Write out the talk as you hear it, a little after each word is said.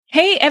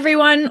Hey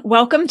everyone,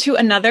 welcome to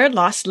another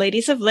Lost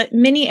Ladies of Lit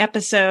mini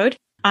episode.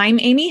 I'm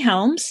Amy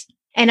Helms.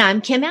 And I'm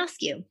Kim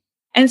Askew.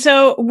 And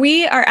so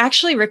we are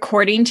actually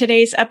recording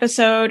today's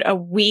episode a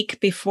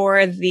week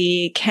before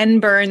the Ken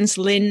Burns,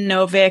 Lynn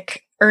Novick,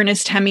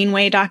 Ernest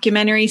Hemingway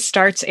documentary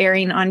starts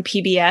airing on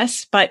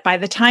PBS. But by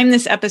the time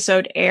this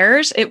episode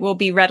airs, it will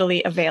be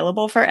readily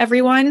available for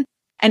everyone.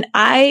 And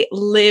I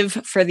live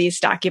for these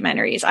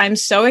documentaries. I'm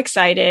so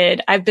excited.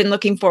 I've been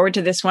looking forward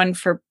to this one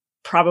for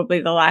probably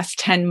the last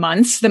 10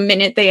 months, the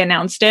minute they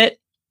announced it.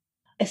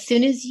 As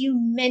soon as you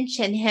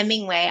mention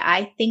Hemingway,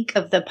 I think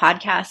of the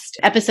podcast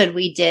episode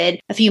we did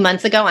a few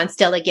months ago on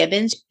Stella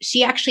Gibbons.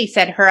 She actually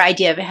said her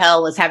idea of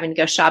hell was having to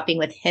go shopping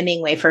with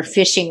Hemingway for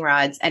fishing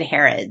rods at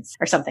Harrods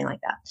or something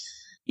like that.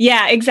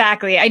 Yeah,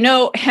 exactly. I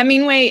know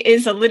Hemingway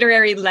is a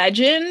literary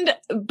legend,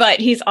 but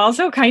he's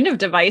also kind of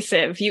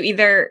divisive. You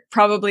either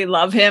probably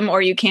love him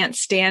or you can't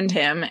stand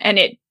him. And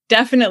it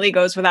definitely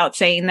goes without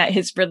saying that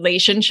his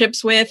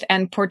relationships with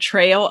and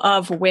portrayal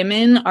of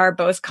women are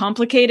both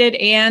complicated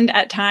and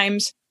at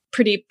times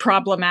pretty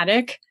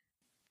problematic.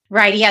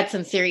 Right. He had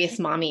some serious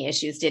mommy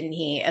issues, didn't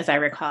he? As I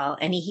recall.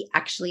 And he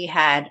actually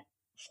had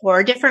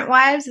 4 different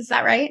wives. Is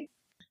that right?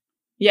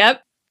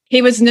 Yep.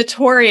 He was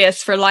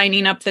notorious for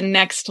lining up the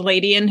next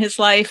lady in his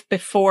life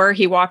before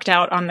he walked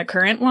out on the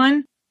current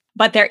one.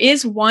 But there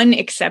is one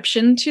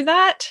exception to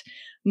that.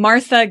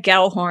 Martha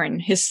Gellhorn,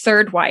 his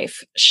third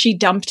wife, she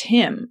dumped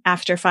him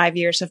after 5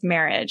 years of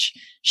marriage.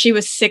 She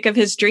was sick of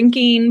his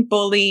drinking,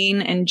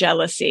 bullying, and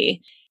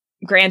jealousy.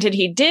 Granted,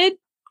 he did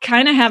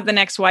kind of have the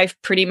next wife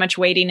pretty much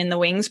waiting in the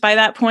wings by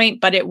that point,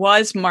 but it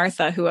was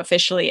Martha who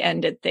officially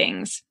ended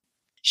things.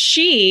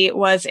 She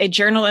was a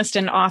journalist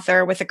and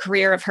author with a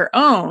career of her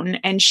own,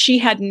 and she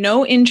had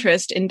no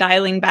interest in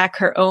dialing back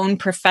her own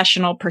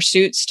professional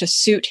pursuits to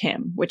suit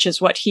him, which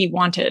is what he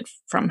wanted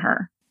from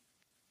her.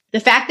 The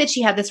fact that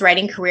she had this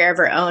writing career of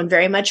her own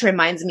very much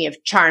reminds me of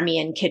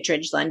Charmian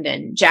Kittredge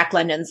London, Jack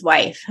London's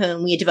wife,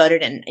 whom we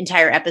devoted an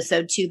entire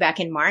episode to back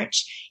in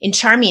March. In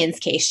Charmian's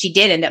case, she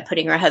did end up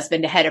putting her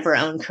husband ahead of her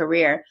own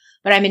career.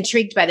 But I'm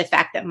intrigued by the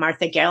fact that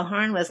Martha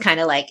Gellhorn was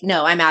kind of like,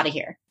 no, I'm out of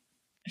here.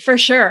 For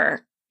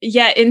sure.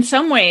 Yet in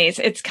some ways,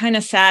 it's kind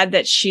of sad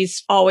that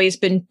she's always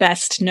been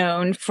best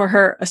known for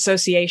her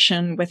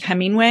association with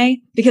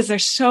Hemingway, because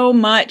there's so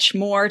much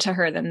more to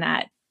her than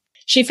that.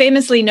 She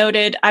famously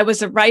noted, "I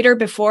was a writer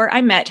before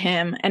I met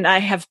him, and I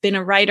have been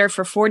a writer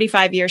for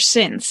 45 years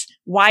since.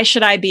 Why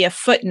should I be a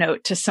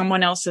footnote to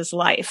someone else's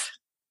life?"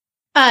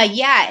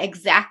 Yeah,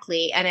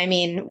 exactly. And I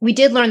mean, we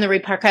did learn the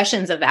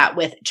repercussions of that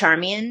with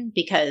Charmian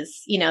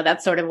because,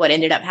 that's sort of what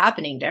ended up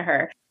happening to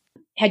her.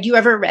 Had you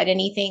ever read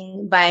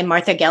anything by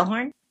Martha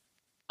Gellhorn?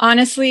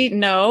 Honestly,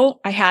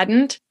 no, I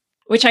hadn't,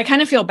 which I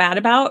kind of feel bad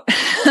about.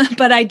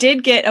 But I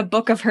did get a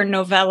book of her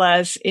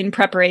novellas in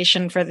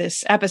preparation for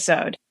this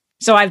episode.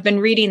 So I've been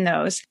reading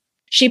those.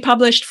 She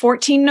published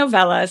 14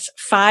 novellas,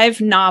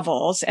 5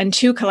 novels, and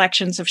 2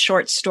 collections of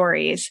short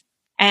stories.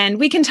 And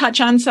we can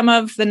touch on some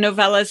of the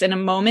novellas in a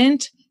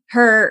moment.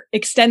 Her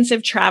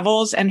extensive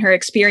travels and her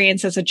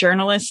experience as a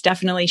journalist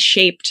definitely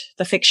shaped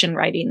the fiction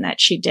writing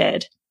that she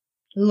did.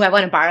 Ooh, I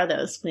want to borrow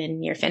those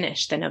when you're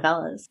finished, the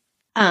novellas.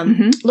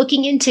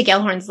 Looking into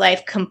Gellhorn's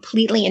life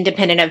completely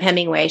independent of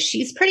Hemingway,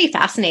 she's pretty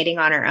fascinating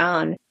on her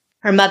own.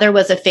 Her mother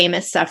was a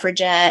famous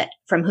suffragette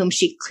from whom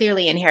she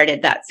clearly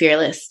inherited that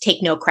fearless,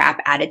 take no crap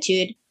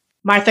attitude.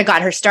 Martha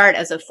got her start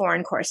as a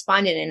foreign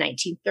correspondent in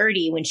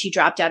 1930 when she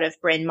dropped out of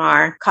Bryn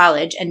Mawr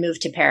College and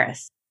moved to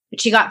Paris. But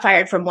she got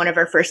fired from one of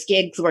her first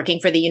gigs working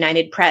for the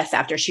United Press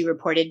after she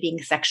reported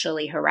being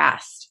sexually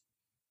harassed.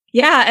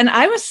 Yeah, and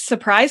I was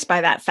surprised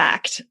by that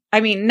fact. I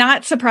mean,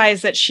 not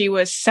surprised that she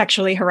was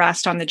sexually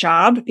harassed on the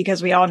job,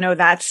 because we all know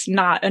that's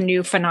not a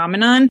new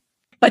phenomenon.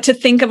 But to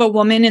think of a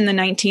woman in the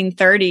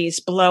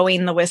 1930s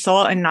blowing the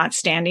whistle and not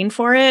standing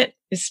for it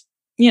is,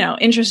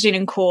 interesting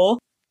and cool.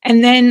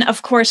 And then,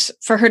 of course,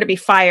 for her to be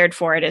fired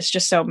for it is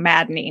just so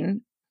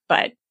maddening,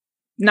 but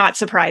not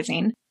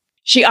surprising.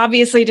 She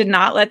obviously did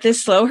not let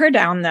this slow her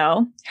down,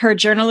 though. Her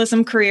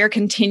journalism career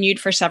continued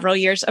for several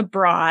years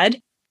abroad.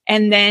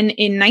 And then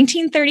in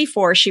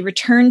 1934, she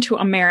returned to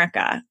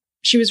America.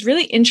 She was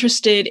really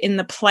interested in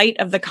the plight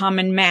of the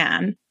common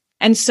man.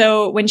 And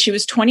so when she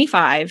was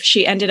 25,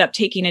 she ended up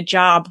taking a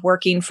job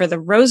working for the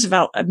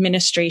Roosevelt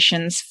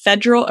administration's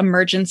Federal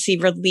Emergency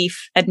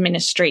Relief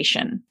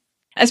Administration.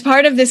 As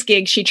part of this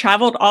gig, she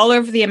traveled all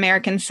over the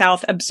American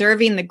South,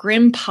 observing the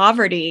grim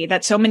poverty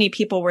that so many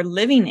people were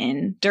living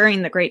in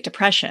during the Great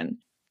Depression.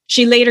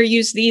 She later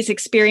used these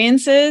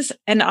experiences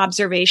and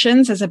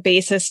observations as a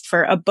basis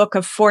for a book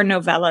of 4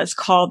 novellas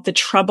called The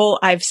Trouble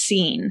I've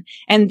Seen.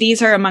 And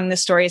these are among the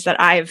stories that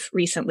I've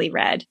recently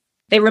read.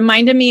 They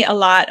reminded me a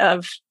lot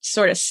of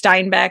sort of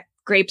Steinbeck,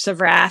 Grapes of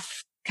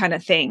Wrath kind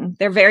of thing.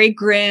 They're very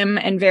grim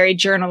and very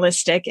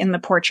journalistic in the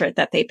portrait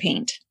that they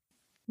paint.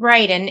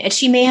 Right. And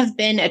she may have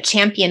been a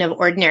champion of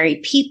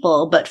ordinary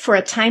people, but for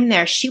a time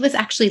there, she was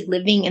actually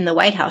living in the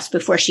White House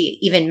before she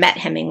even met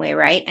Hemingway,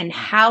 right? And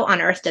how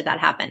on earth did that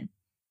happen?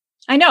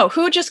 I know.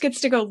 Who just gets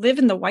to go live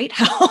in the White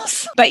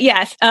House? But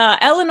yes,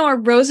 Eleanor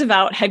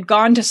Roosevelt had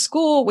gone to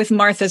school with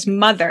Martha's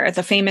mother,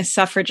 the famous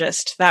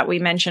suffragist that we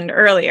mentioned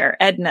earlier,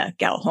 Edna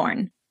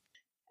Gellhorn.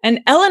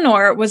 And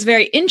Eleanor was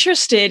very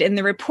interested in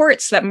the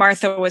reports that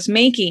Martha was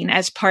making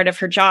as part of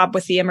her job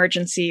with the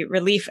Emergency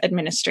Relief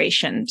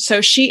Administration. So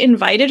she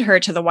invited her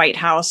to the White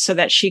House so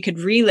that she could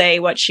relay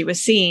what she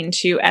was seeing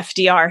to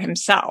FDR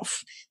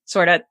himself.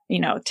 Sort of,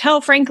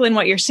 tell Franklin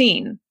what you're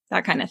seeing,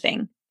 that kind of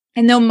thing.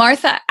 And though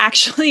Martha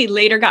actually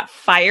later got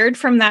fired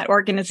from that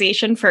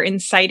organization for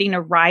inciting a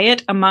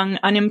riot among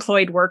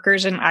unemployed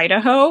workers in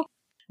Idaho.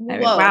 I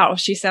mean, wow,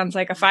 she sounds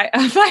like a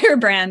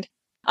firebrand.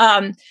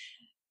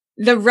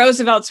 The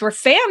Roosevelts were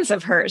fans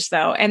of hers,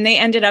 though, and they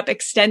ended up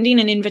extending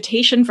an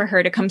invitation for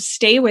her to come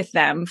stay with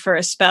them for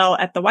a spell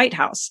at the White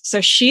House.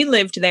 So she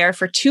lived there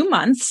for 2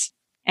 months,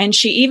 and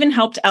she even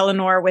helped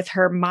Eleanor with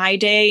her My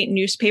Day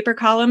newspaper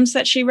columns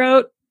that she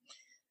wrote.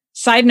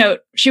 Side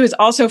note, she was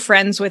also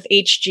friends with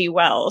H.G.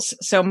 Wells.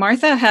 So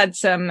Martha had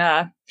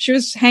she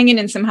was hanging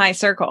in some high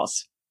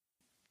circles.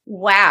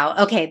 Wow.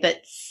 Okay.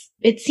 But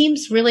it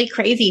seems really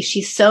crazy.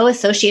 She's so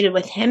associated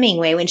with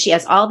Hemingway when she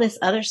has all this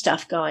other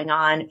stuff going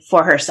on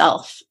for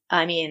herself.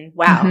 I mean,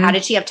 wow. Mm-hmm. How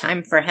did she have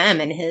time for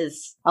him and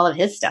all of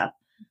his stuff?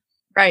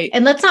 Right.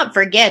 And let's not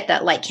forget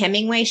that, like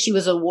Hemingway, she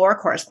was a war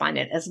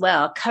correspondent as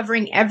well,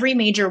 covering every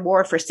major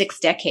war for 6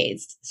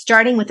 decades,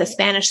 starting with the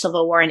Spanish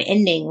Civil War and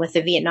ending with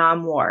the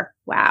Vietnam War.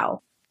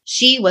 Wow.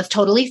 She was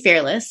totally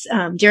fearless.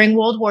 During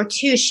World War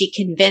II, she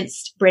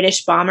convinced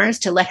British bombers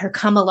to let her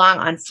come along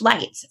on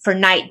flights for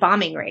night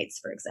bombing raids,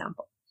 for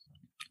example.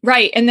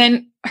 Right. And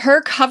then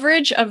her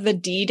coverage of the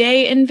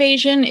D-Day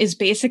invasion is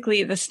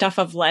basically the stuff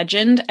of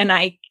legend. And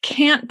I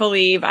can't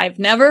believe I've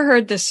never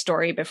heard this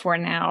story before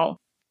now.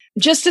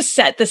 Just to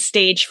set the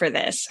stage for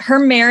this, her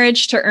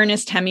marriage to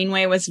Ernest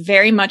Hemingway was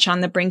very much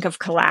on the brink of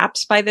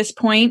collapse by this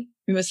point.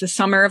 It was the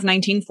summer of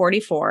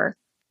 1944.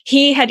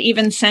 He had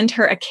even sent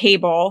her a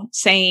cable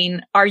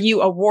saying, "Are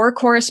you a war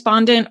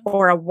correspondent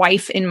or a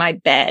wife in my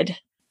bed?"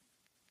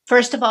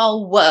 First of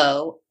all,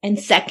 whoa. And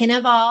second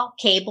of all,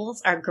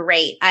 cables are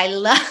great. I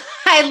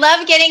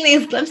love getting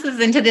these glimpses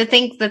into the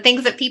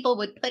things that people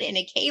would put in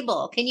a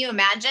cable. Can you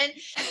imagine?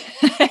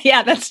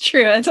 Yeah, that's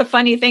true. It's a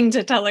funny thing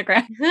to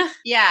telegraph.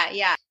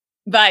 Yeah.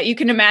 But you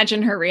can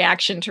imagine her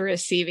reaction to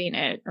receiving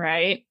it,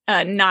 right?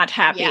 Not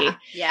happy.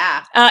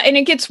 Yeah. And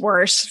it gets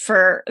worse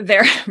for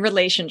their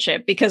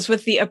relationship because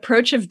with the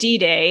approach of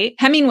D-Day,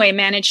 Hemingway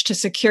managed to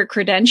secure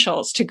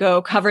credentials to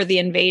go cover the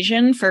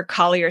invasion for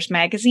Collier's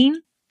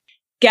magazine.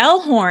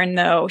 Gellhorn,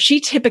 though, she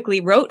typically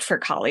wrote for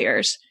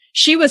Collier's.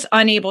 She was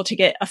unable to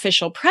get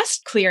official press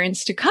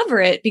clearance to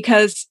cover it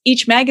because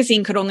each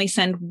magazine could only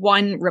send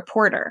one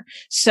reporter.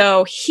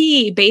 So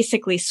he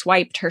basically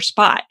swiped her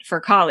spot for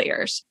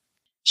Collier's.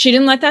 She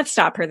didn't let that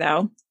stop her,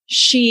 though.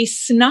 She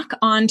snuck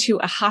onto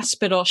a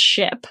hospital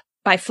ship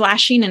by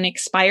flashing an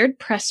expired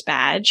press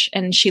badge,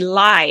 and she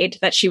lied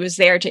that she was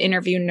there to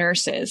interview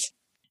nurses.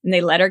 And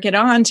they let her get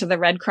on to the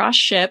Red Cross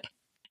ship.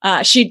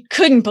 She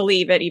couldn't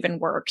believe it even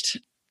worked.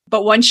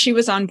 But once she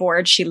was on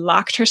board, she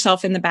locked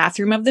herself in the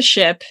bathroom of the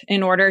ship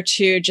in order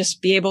to just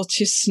be able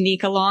to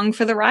sneak along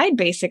for the ride,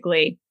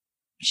 basically.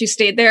 She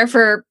stayed there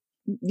for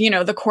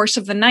the course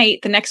of the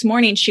night. The next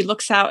morning, she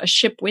looks out a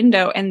ship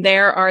window and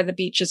there are the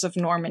beaches of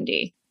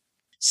Normandy.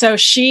 So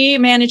she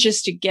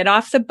manages to get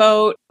off the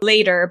boat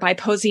later by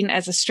posing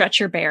as a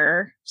stretcher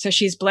bearer. So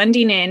she's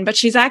blending in, but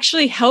she's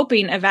actually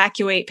helping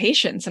evacuate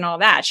patients and all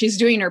that. She's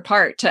doing her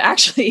part to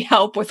actually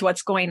help with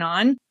what's going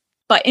on.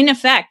 But in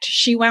effect,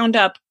 she wound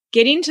up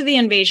getting to the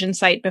invasion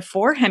site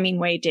before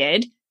Hemingway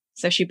did.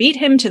 So she beat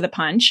him to the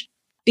punch.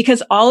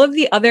 Because all of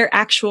the other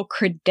actual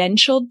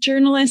credentialed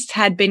journalists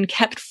had been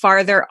kept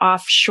farther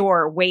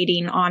offshore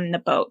waiting on the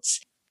boats.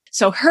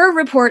 So her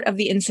report of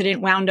the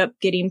incident wound up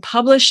getting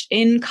published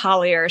in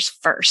Collier's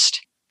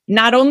first.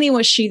 Not only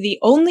was she the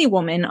only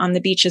woman on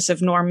the beaches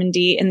of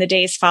Normandy in the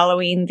days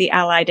following the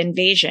Allied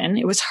invasion,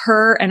 it was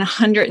her and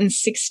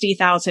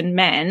 160,000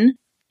 men.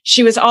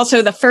 She was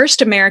also the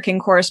first American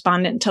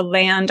correspondent to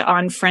land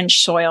on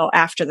French soil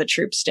after the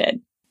troops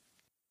did.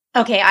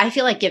 Okay, I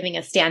feel like giving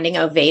a standing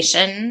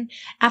ovation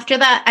after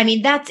that. I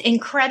mean, that's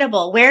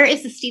incredible. Where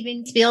is the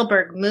Steven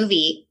Spielberg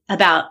movie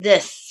about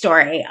this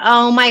story?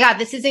 Oh my God,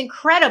 this is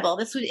incredible.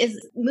 This is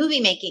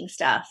movie making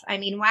stuff. I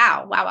mean,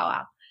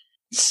 wow.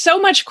 So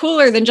much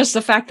cooler than just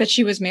the fact that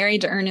she was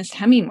married to Ernest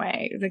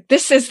Hemingway. Like,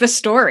 this is the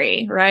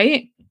story,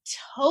 right?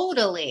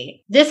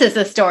 Totally. This is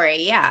the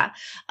story. Yeah.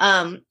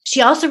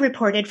 She also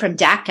reported from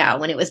Dachau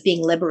when it was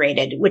being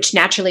liberated, which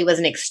naturally was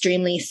an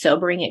extremely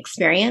sobering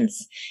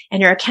experience.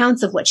 And her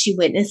accounts of what she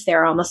witnessed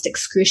there are almost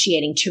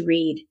excruciating to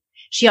read.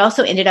 She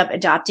also ended up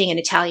adopting an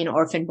Italian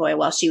orphan boy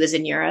while she was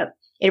in Europe.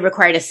 It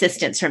required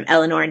assistance from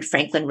Eleanor and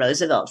Franklin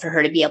Roosevelt for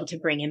her to be able to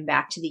bring him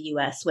back to the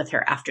U.S. with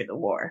her after the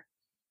war.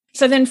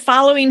 So then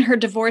following her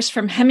divorce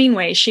from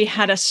Hemingway, she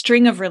had a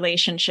string of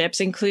relationships,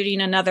 including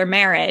another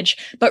marriage,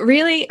 but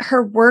really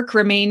her work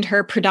remained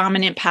her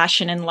predominant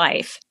passion in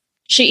life.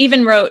 She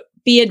even wrote,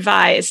 "Be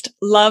advised,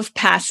 love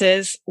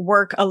passes,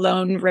 work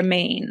alone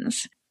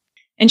remains."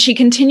 And she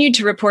continued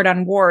to report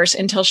on wars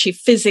until she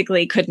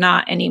physically could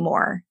not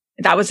anymore.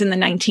 That was in the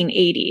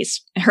 1980s.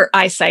 Her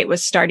eyesight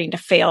was starting to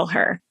fail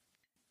her.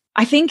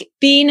 I think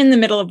being in the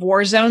middle of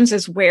war zones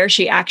is where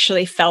she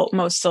actually felt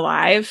most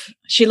alive.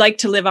 She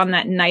liked to live on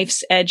that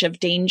knife's edge of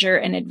danger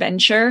and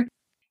adventure.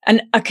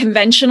 And a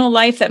conventional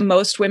life that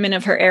most women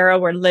of her era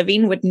were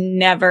living would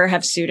never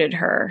have suited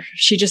her.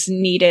 She just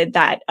needed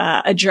that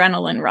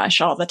adrenaline rush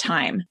all the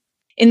time.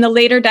 In the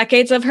later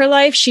decades of her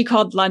life, she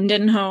called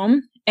London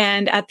home.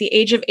 And at the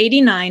age of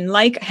 89,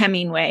 like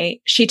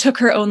Hemingway, she took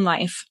her own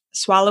life,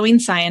 swallowing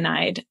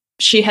cyanide.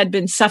 She had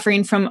been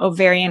suffering from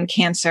ovarian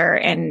cancer,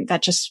 and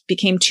that just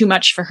became too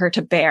much for her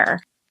to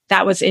bear.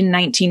 That was in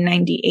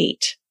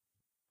 1998.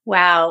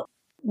 Wow.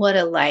 What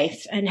a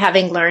life. And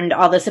having learned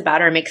all this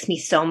about her makes me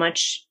so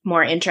much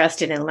more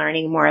interested in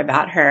learning more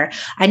about her.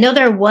 I know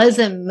there was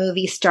a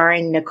movie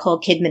starring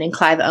Nicole Kidman and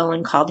Clive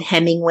Owen called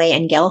Hemingway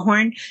and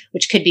Gellhorn,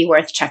 which could be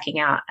worth checking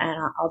out. And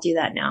I'll do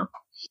that now.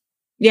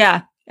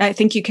 Yeah, I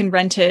think you can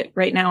rent it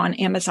right now on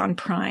Amazon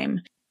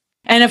Prime.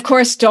 And of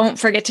course, don't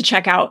forget to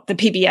check out the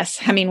PBS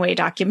Hemingway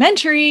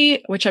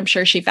documentary, which I'm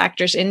sure she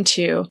factors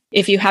into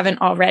if you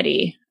haven't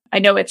already. I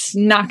know it's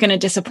not going to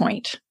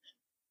disappoint.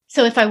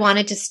 So if I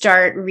wanted to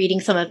start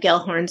reading some of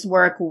Gellhorn's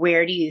work,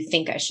 where do you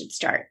think I should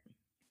start?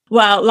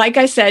 Well, like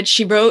I said,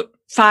 she wrote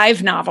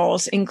 5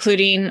 novels,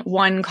 including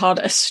one called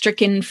A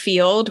Stricken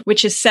Field,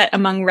 which is set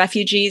among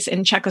refugees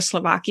in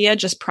Czechoslovakia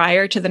just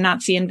prior to the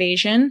Nazi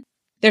invasion.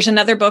 There's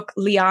another book,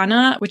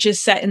 Liana, which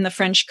is set in the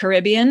French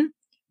Caribbean.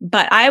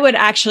 But I would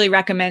actually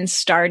recommend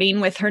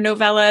starting with her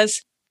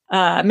novellas.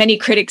 Many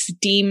critics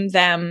deem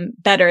them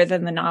better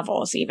than the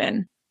novels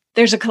even.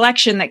 There's a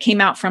collection that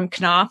came out from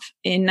Knopf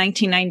in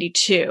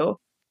 1992,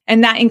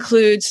 and that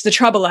includes The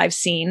Trouble I've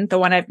Seen, the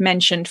one I've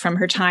mentioned from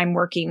her time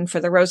working for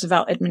the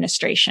Roosevelt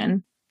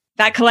administration.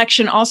 That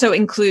collection also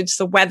includes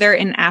The Weather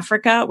in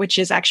Africa, which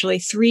is actually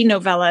 3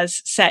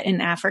 novellas set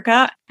in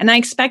Africa. And I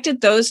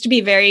expected those to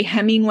be very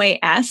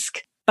Hemingway-esque,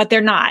 but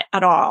they're not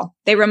at all.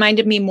 They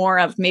reminded me more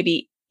of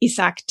maybe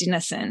Isak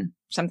Dinesen,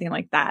 something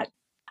like that.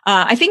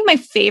 I think my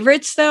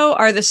favorites, though,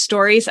 are the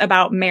stories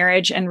about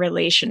marriage and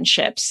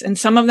relationships. And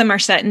some of them are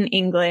set in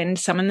England,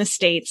 some in the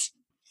States.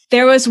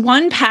 There was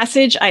one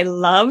passage I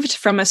loved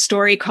from a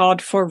story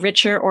called For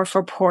Richer or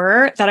For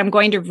Poorer that I'm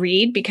going to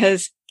read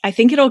because I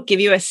think it'll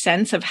give you a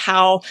sense of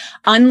how,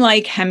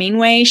 unlike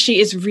Hemingway, she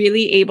is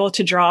really able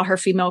to draw her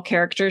female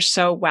characters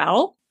so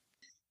well.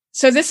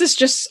 So this is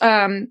just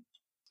about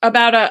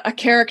a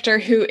character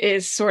who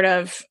is sort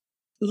of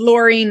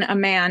luring a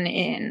man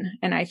in,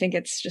 and I think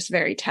it's just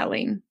very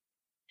telling.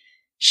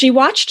 She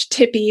watched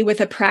Tippy with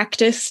a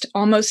practiced,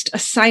 almost a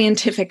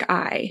scientific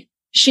eye.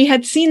 She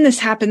had seen this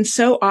happen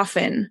so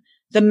often,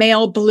 the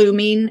male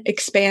blooming,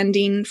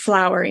 expanding,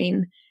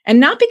 flowering, and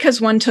not because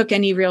one took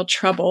any real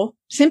trouble,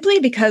 simply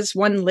because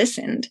one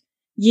listened.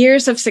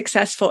 Years of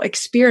successful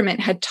experiment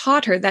had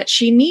taught her that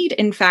she need,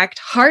 in fact,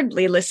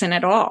 hardly listen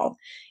at all.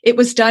 It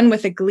was done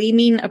with a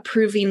gleaming,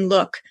 approving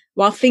look,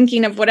 while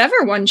thinking of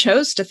whatever one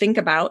chose to think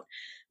about,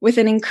 with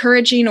an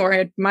encouraging or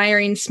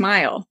admiring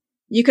smile.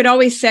 You could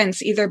always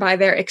sense, either by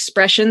their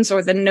expressions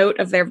or the note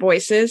of their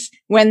voices,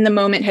 when the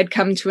moment had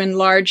come to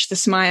enlarge the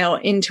smile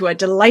into a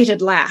delighted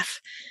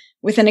laugh,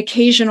 with an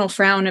occasional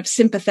frown of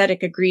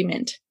sympathetic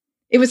agreement.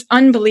 It was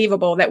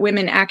unbelievable that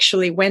women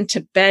actually went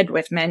to bed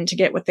with men to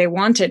get what they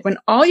wanted, when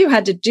all you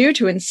had to do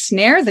to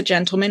ensnare the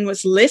gentleman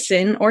was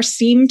listen or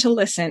seem to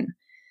listen.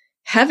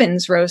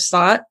 Heavens, Rose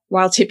thought,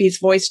 while Tippy's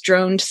voice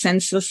droned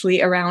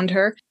senselessly around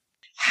her.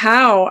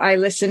 How I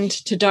listened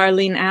to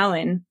Darlene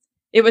Allen.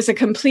 It was a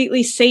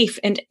completely safe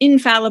and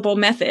infallible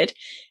method,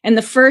 and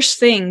the first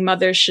thing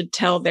mothers should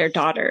tell their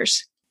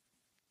daughters.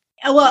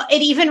 Well,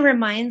 it even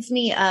reminds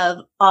me of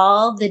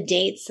all the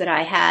dates that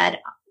I had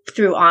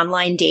through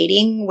online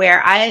dating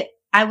where I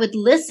would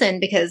listen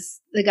because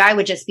the guy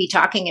would just be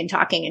talking and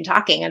talking and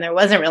talking, and there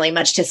wasn't really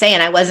much to say,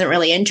 and I wasn't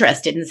really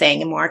interested in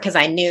saying more because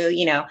I knew,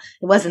 it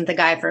wasn't the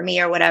guy for me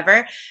or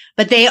whatever.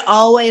 But they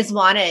always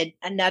wanted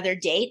another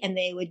date, and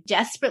they would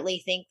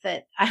desperately think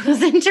that I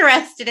was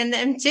interested in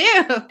them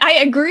too. I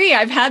agree.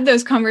 I've had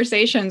those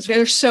conversations.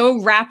 They're so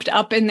wrapped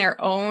up in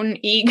their own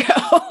ego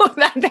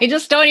that they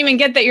just don't even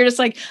get that you're just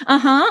like,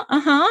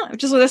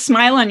 just with a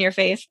smile on your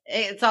face.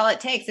 It's all it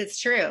takes. It's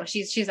true.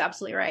 She's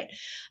absolutely right.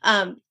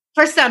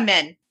 For some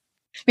men.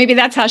 Maybe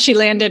that's how she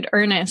landed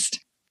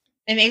Ernest.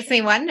 It makes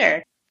me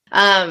wonder.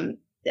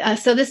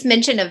 So this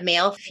mention of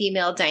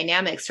male-female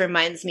dynamics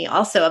reminds me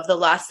also of the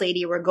Lost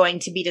Lady we're going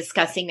to be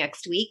discussing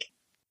next week.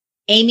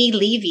 Amy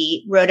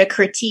Levy wrote a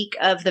critique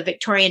of the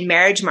Victorian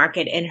marriage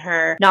market in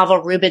her novel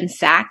Reuben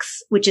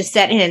Sachs, which is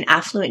set in an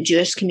affluent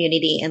Jewish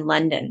community in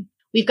London.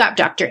 We've got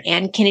Dr.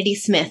 Ann Kennedy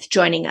Smith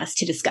joining us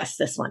to discuss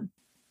this one.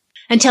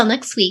 Until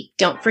next week,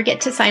 don't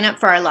forget to sign up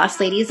for our Lost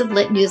Ladies of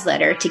Lit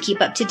newsletter to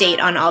keep up to date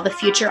on all the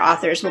future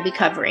authors we'll be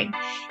covering.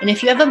 And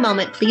if you have a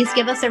moment, please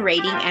give us a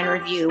rating and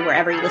review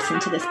wherever you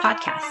listen to this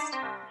podcast.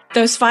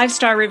 Those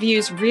 5-star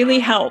reviews really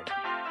help.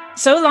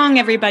 So long,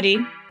 everybody.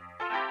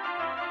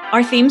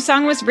 Our theme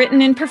song was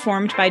written and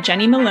performed by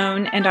Jenny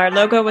Malone, and our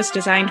logo was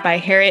designed by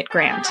Harriet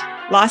Grant.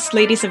 Lost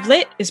Ladies of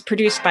Lit is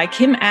produced by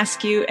Kim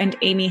Askew and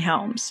Amy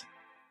Helms.